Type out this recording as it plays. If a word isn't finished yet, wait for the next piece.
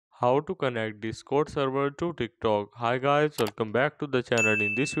How to connect Discord server to TikTok. Hi guys, welcome back to the channel.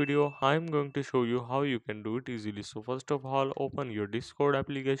 In this video, I'm going to show you how you can do it easily. So first of all, open your Discord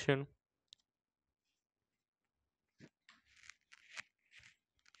application.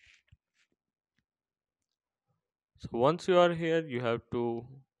 So once you are here, you have to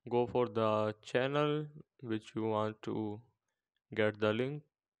go for the channel which you want to get the link.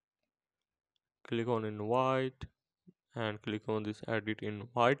 Click on invite and click on this edit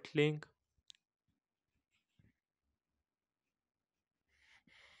invite link.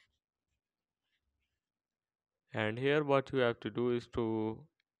 And here what you have to do is to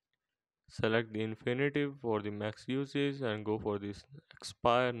select the infinitive for the max usage and go for this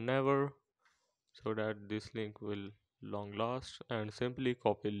expire never so that this link will long last, and simply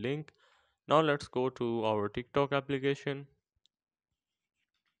copy link. Now let's go to our TikTok application,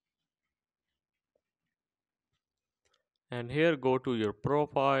 and here go to your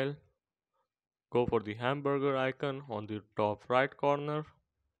profile, go for the hamburger icon on the top right corner,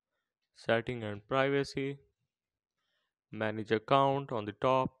 setting and privacy, manage account on the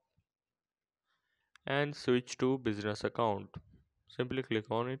top, and switch to business account. Simply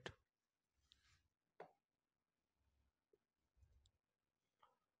click on it.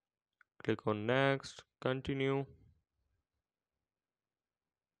 Click on next, continue,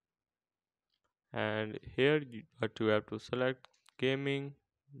 and here what you have to select gaming,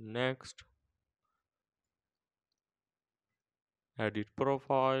 next, edit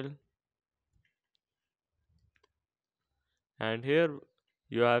profile, and here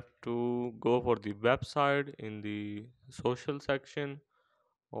you have to go for the website in the social section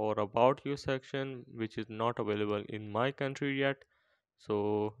or about you section, which is not available in my country yet.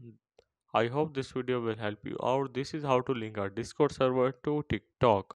 So I hope this video will help you out. This is how to link our Discord server to TikTok.